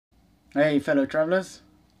Hey fellow travelers,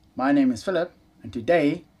 my name is Philip and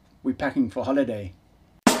today we're packing for holiday.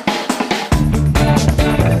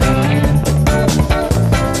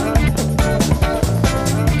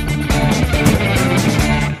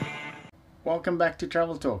 Welcome back to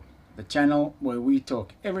Travel Talk, the channel where we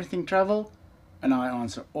talk everything travel and I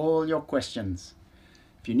answer all your questions.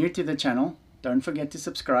 If you're new to the channel, don't forget to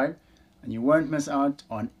subscribe and you won't miss out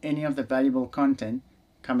on any of the valuable content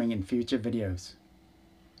coming in future videos.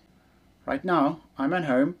 Right now, I'm at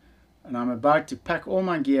home and I'm about to pack all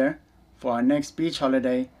my gear for our next beach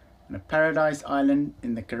holiday on a paradise island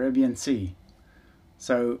in the Caribbean Sea.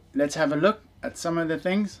 So let's have a look at some of the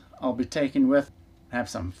things I'll be taking with and have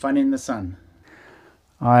some fun in the sun.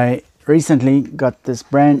 I recently got this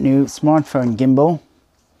brand new smartphone gimbal,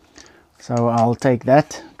 so I'll take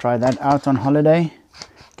that, try that out on holiday,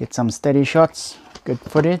 get some steady shots, good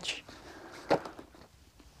footage.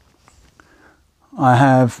 I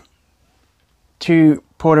have two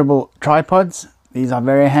portable tripods. These are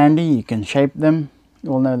very handy, you can shape them.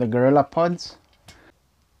 You all know the Gorilla Pods.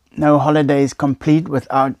 No holiday is complete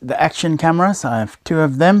without the action cameras. I have two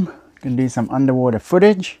of them. You can do some underwater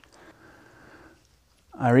footage.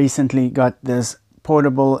 I recently got this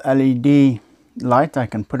portable LED light I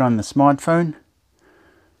can put on the smartphone.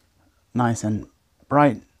 Nice and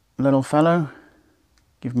bright little fellow.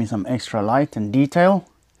 Give me some extra light and detail.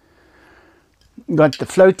 Got the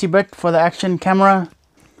floaty bit for the action camera.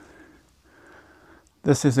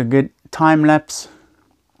 This is a good time-lapse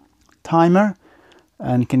timer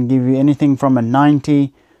and can give you anything from a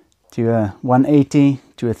 90 to a 180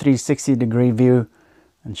 to a 360 degree view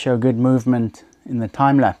and show good movement in the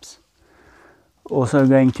time-lapse. Also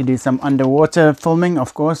going to do some underwater filming,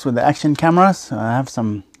 of course, with the action cameras. I have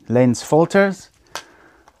some lens filters.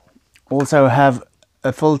 Also have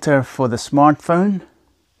a filter for the smartphone,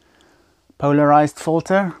 polarized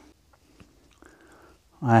filter.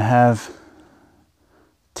 I have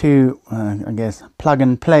two, I guess, plug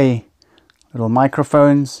and play little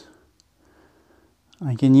microphones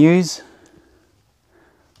I can use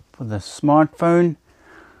for the smartphone.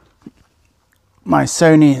 My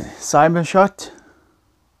Sony Cybershot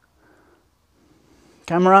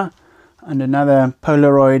camera and another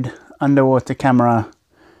Polaroid underwater camera.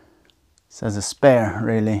 This as a spare,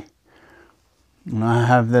 really. And I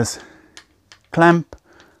have this clamp.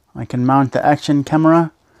 I can mount the action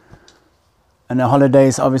camera. And the holiday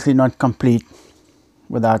is obviously not complete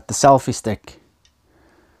without the selfie stick.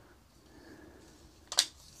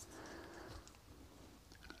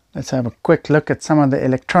 Let's have a quick look at some of the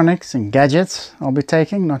electronics and gadgets I'll be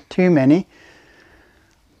taking. Not too many,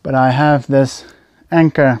 but I have this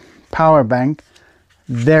Anker Powerbank.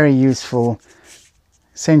 Very useful,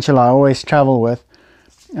 essential, I always travel with.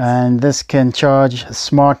 And this can charge a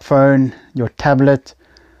smartphone, your tablet.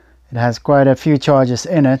 It has quite a few charges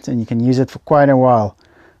in it and you can use it for quite a while.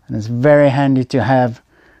 And it's very handy to have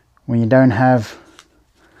when you don't have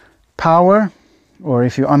power, or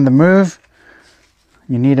if you're on the move,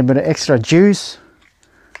 you need a bit of extra juice.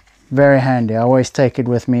 Very handy. I always take it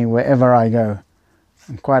with me wherever I go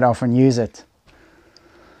and quite often use it.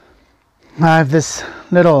 I have this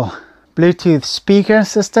little Bluetooth speaker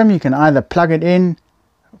system. You can either plug it in,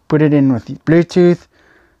 put it in with Bluetooth,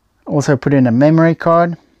 also put in a memory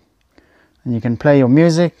card. And you can play your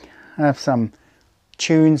music, have some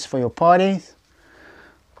tunes for your parties.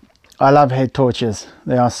 I love head torches,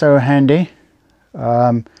 they are so handy.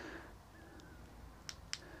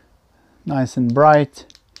 Nice and bright,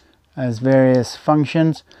 has various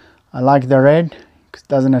functions. I like the red because it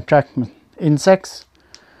doesn't attract insects.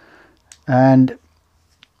 And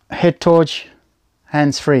head torch,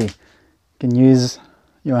 hands-free. You can use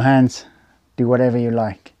your hands, do whatever you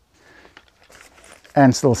like,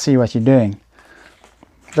 and still see what you're doing.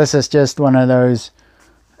 This is just one of those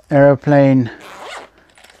aeroplane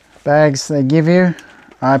bags they give you.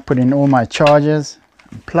 I put in all my chargers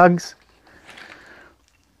and plugs.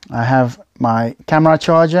 I have my camera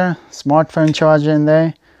charger, smartphone charger in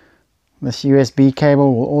there. This USB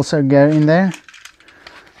cable will also go in there.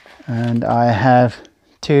 And I have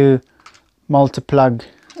two multi-plug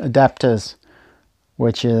adapters,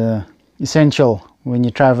 which are essential when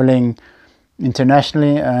you're traveling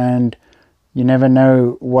internationally and you never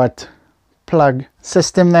know what plug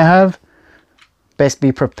system they have. Best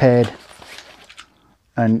be prepared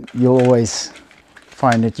and you'll always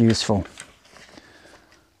find it useful.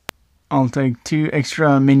 I'll take two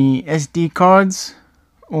extra mini SD cards,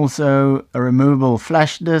 also a removable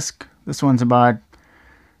flash disk. This one's about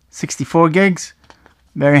 64 gigs,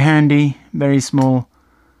 very handy, very small,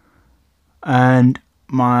 and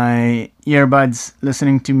my earbuds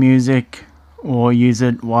listening to music or use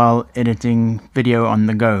it while editing video on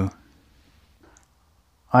the go.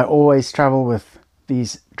 I always travel with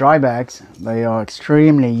these dry bags. They are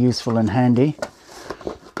extremely useful and handy.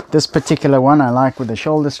 This particular one I like with the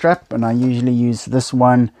shoulder strap, and I usually use this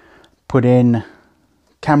one, put in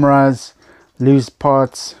cameras, loose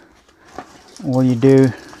parts. All you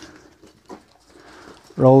do,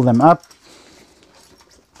 roll them up.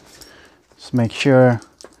 Just make sure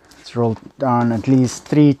it's rolled down at least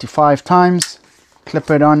 3 to 5 times. Clip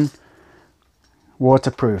it on.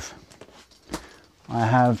 Waterproof. I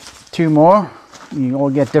have 2 more. You all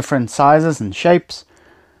get different sizes and shapes.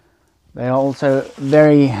 They are also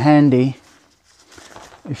very handy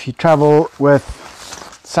if you travel with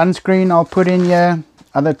sunscreen. I'll put in here,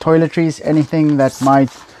 other toiletries, anything that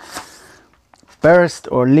might burst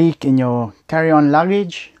or leak in your carry-on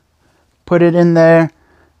luggage. Put it in there,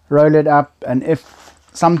 roll it up, and if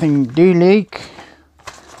something do leak,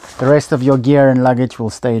 the rest of your gear and luggage will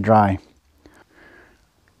stay dry.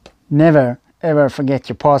 Never ever forget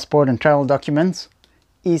your passport and travel documents.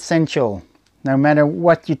 Essential. No matter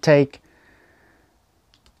what you take,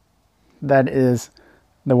 that is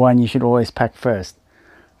the one you should always pack first.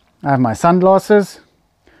 I have my sunglasses.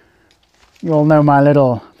 You all know my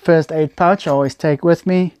little first aid pouch I always take with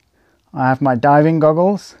me. I have my diving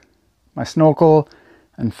goggles. My snorkel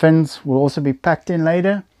and fins will also be packed in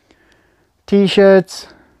later. T-shirts,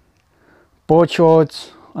 board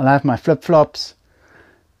shorts. I'll have my flip-flops.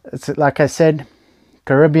 It's like I said,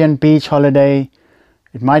 Caribbean beach holiday.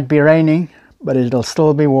 It might be raining, but it'll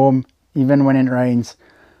still be warm even when it rains.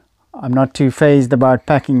 I'm not too phased about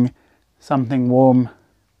packing something warm.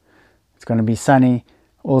 It's going to be sunny.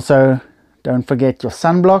 Also, don't forget your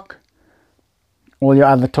sunblock, all your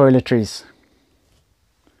other toiletries.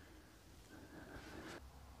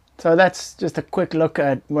 So that's just a quick look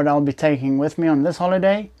at what I'll be taking with me on this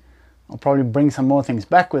holiday. I'll probably bring some more things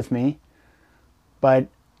back with me, but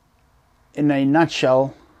in a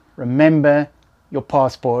nutshell, remember your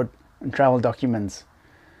passport and travel documents.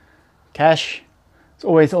 Cash. It's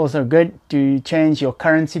always also good to change your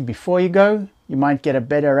currency before you go. You might get a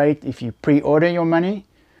better rate if you pre-order your money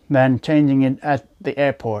than changing it at the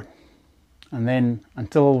airport. And then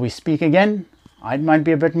until we speak again, I might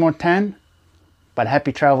be a bit more tan, but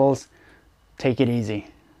happy travels. Take it easy.